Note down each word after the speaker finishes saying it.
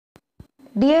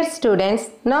Dear students,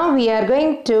 now we are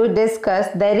going to discuss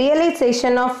the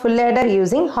realization of full adder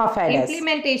using half adders.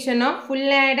 Implementation of full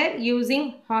adder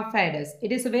using half adders.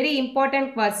 It is a very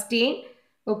important question.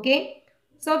 Okay.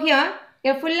 So here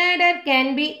a full adder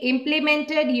can be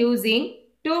implemented using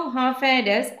two half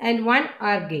adders and one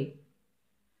OR gate.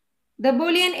 The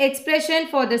Boolean expression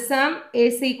for the sum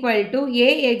is equal to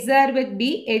A XOR with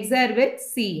B XOR with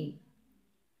C.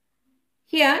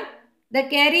 Here the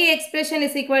carry expression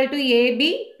is equal to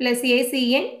AB plus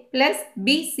ACN plus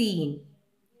BCN.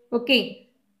 Okay.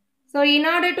 So in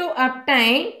order to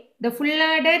obtain the full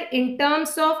adder in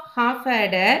terms of half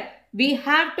adder, we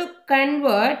have to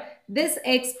convert this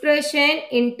expression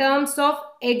in terms of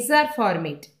XOR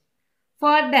format.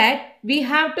 For that, we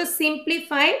have to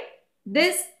simplify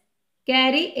this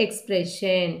carry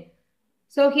expression.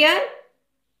 So here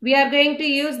we are going to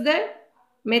use the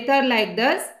method like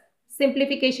this,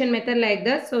 simplification method like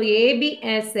this. So AB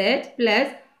as such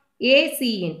plus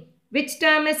ACN. Which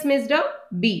term is missed out?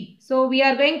 B. So we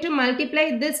are going to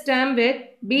multiply this term with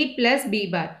B plus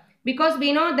B bar. Because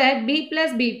we know that B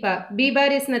plus B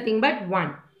bar is nothing but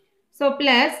 1. So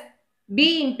plus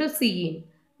B into Cn.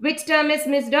 Which term is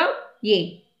missed out?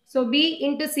 A. So B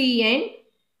into Cn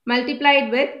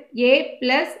multiplied with A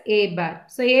plus A bar.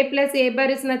 So A plus A bar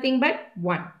is nothing but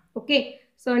 1. Okay.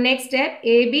 So next step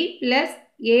AB plus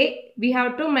A, we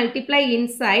have to multiply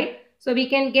inside. So we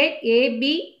can get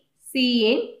AB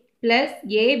Cn plus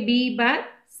A B bar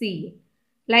C.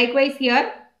 Likewise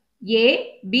here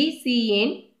A B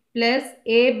Cn plus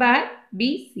A bar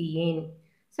B Cn.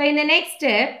 So in the next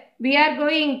step we are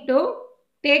going to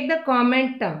take the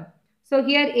common term. So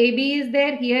here AB is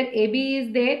there, here AB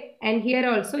is there and here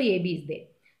also AB is there.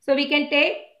 So we can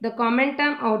take the common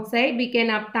term outside. We can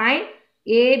obtain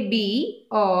AB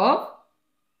of,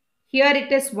 here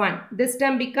it is 1. This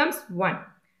term becomes 1.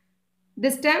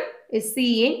 This term is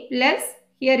Cn plus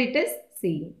here it is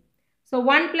Cn. So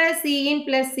 1 plus Cn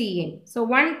plus Cn. So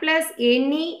 1 plus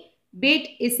any bit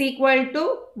is equal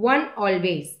to 1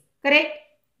 always. Correct?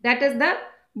 That is the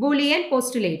Boolean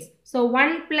postulates. So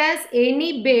 1 plus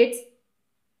any bits,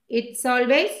 it's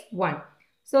always 1.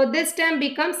 So this term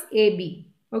becomes AB.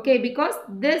 Okay, because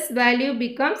this value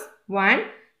becomes 1.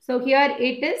 So here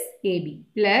it is AB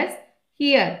plus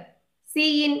here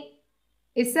Cn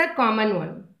is a common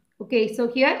one. Okay, so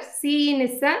here Cn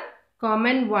is a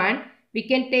common one. We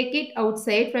can take it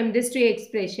outside from this two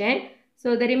expression.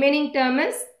 So the remaining term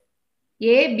is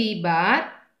A B bar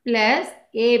plus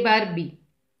A bar B.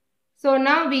 So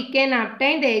now we can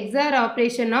obtain the XOR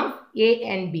operation of A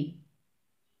and B.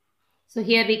 So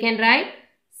here we can write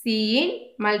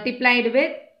Cn multiplied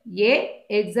with A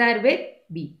XOR with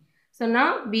B. So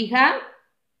now we have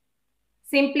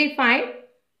simplified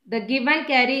the given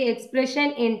carry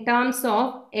expression in terms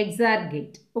of XOR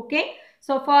gate. Okay.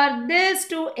 So for these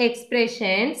two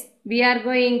expressions, we are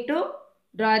going to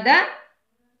draw the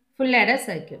full adder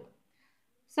circuit.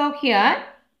 So here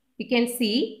you can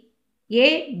see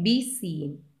A, B,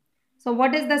 C. So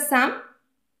what is the sum?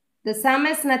 The sum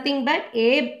is nothing but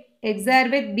A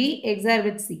XOR with B XOR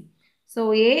with C.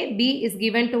 So A, B is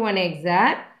given to one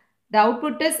XOR. The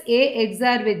output is A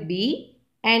XOR with B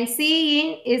and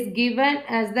Cin is given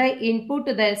as the input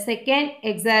to the second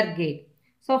XOR gate.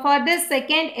 So for this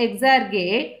second XOR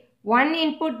gate, one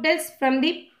input is from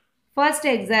the first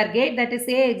XOR gate, that is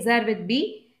A XOR with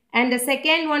B, and the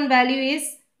second one value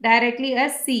is directly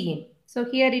as Cin. So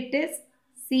here it is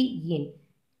Cin.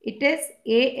 It is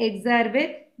A XOR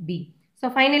with B. So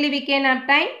finally we can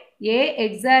obtain A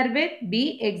XOR with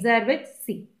B XOR with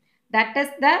C. That is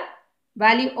the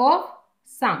value of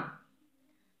sum.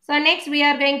 So next we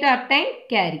are going to obtain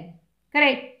carry.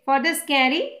 Correct. For this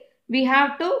carry, we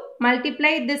have to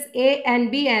multiply this A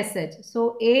and B as such.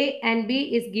 So A and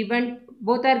B is given,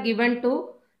 both are given to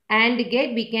AND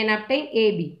gate, we can obtain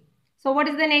AB. So what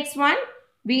is the next one?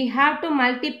 We have to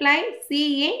multiply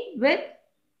Cin with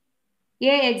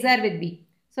A XOR with B.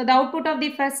 So the output of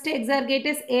the first XOR gate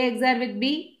is A XOR with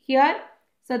B here.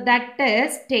 So that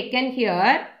is taken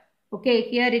here. Okay,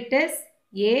 here it is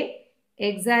A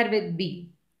XOR with B.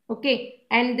 Okay,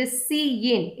 and the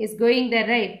Cin is going there,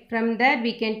 right? From there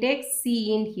we can take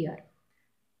Cin here.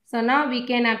 So now we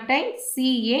can obtain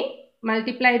Cin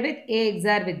multiplied with A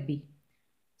XOR with B.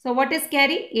 So what is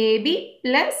carry? AB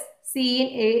plus Cin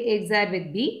A XOR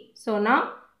with B. So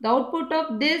now the output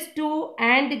of these two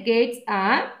AND gates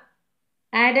are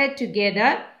added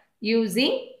together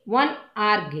using one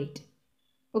OR gate.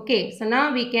 Okay, so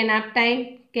now we can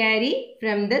obtain carry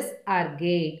from this OR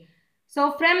gate.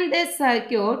 So from this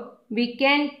circuit, we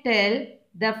can tell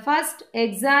the first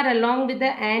XOR along with the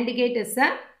AND gate is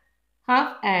a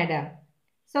half adder.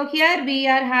 So here we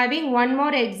are having one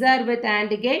more XOR with AND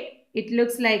gate. It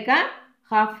looks like a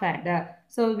half adder.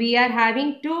 So we are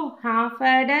having two half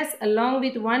adders along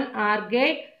with one OR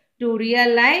gate to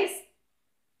realize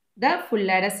the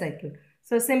full adder circuit.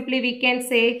 So simply we can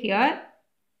say here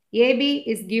AB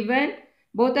is given,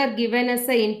 both are given as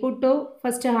the input to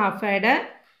first half adder.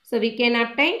 So we can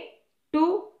obtain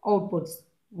two outputs.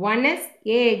 One is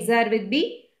A XOR with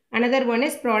B, another one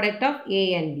is product of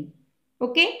A and B.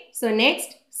 Okay, so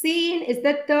next Cin is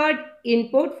the third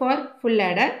input for full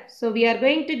adder. So we are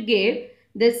going to give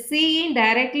the Cin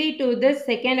directly to the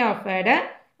second half adder.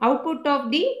 Output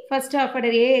of the first half adder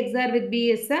A XOR with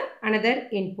B is another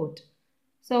input.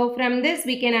 So from this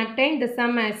we can obtain the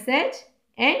sum as such,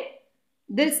 and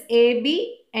this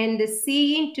AB and the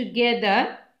Cin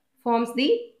together forms the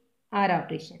OR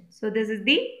operation. So this is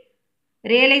the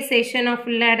realization of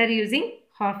full adder using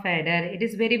half adder. It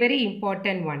is very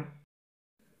important one.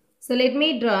 So let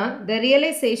me draw the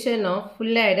realization of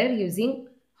full adder using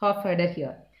half adder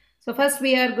here. So first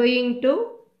we are going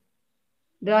to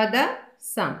draw the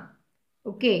sum.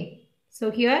 Okay. So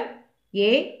here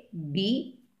A,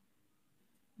 B,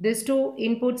 these two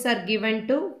inputs are given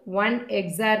to one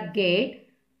XOR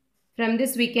gate. From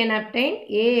this we can obtain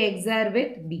A XOR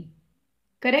with B.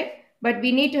 Correct? But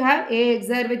we need to have A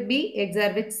XOR with B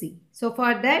XOR with C. So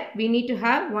for that we need to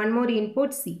have one more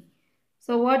input C.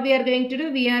 So what we are going to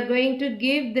do? We are going to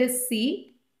give this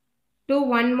C to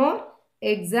one more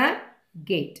XOR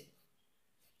gate.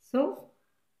 So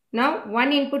now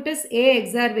one input is A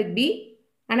XOR with B.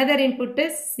 Another input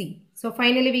is C. So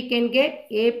finally we can get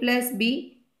A plus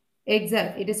B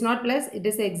XOR. It is not plus, it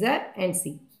is XOR and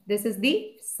C. This is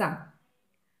the sum.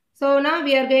 So now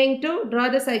we are going to draw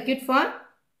the circuit for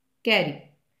carry.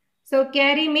 So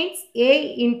carry means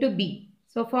A into B.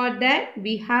 So for that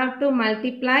we have to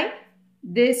multiply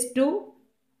these two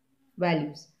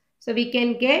values. So we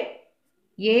can get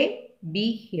A,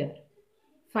 B here.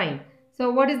 Fine.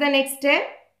 So what is the next step?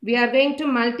 We are going to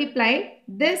multiply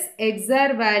this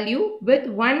XOR value with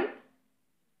one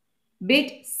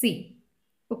bit C.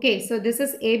 Okay, so this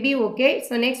is AB, okay.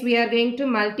 So next we are going to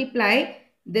multiply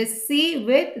this C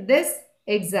with this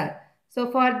XOR. So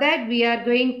for that we are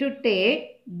going to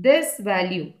take this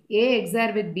value A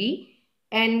XOR with B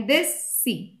and this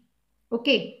C.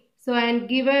 Okay, so and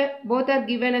both are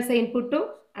given as an input to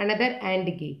another AND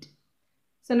gate.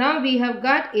 So now we have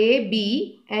got A,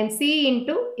 B and C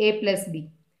into A plus B.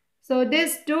 So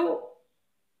these two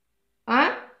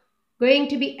are going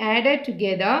to be added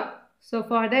together. So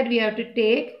for that we have to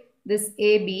take this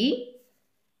AB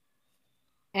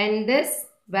and this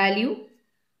value.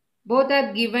 Both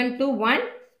are given to one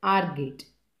OR gate.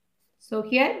 So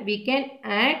here we can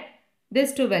add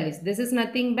these two values. This is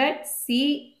nothing but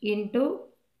C into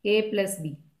A plus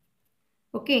B.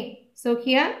 Okay. So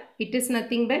here it is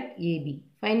nothing but AB.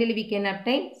 Finally we can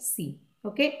obtain C.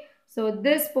 Okay. So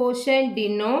this portion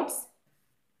denotes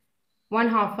one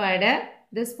half adder.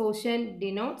 This portion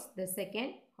denotes the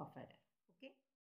second half adder.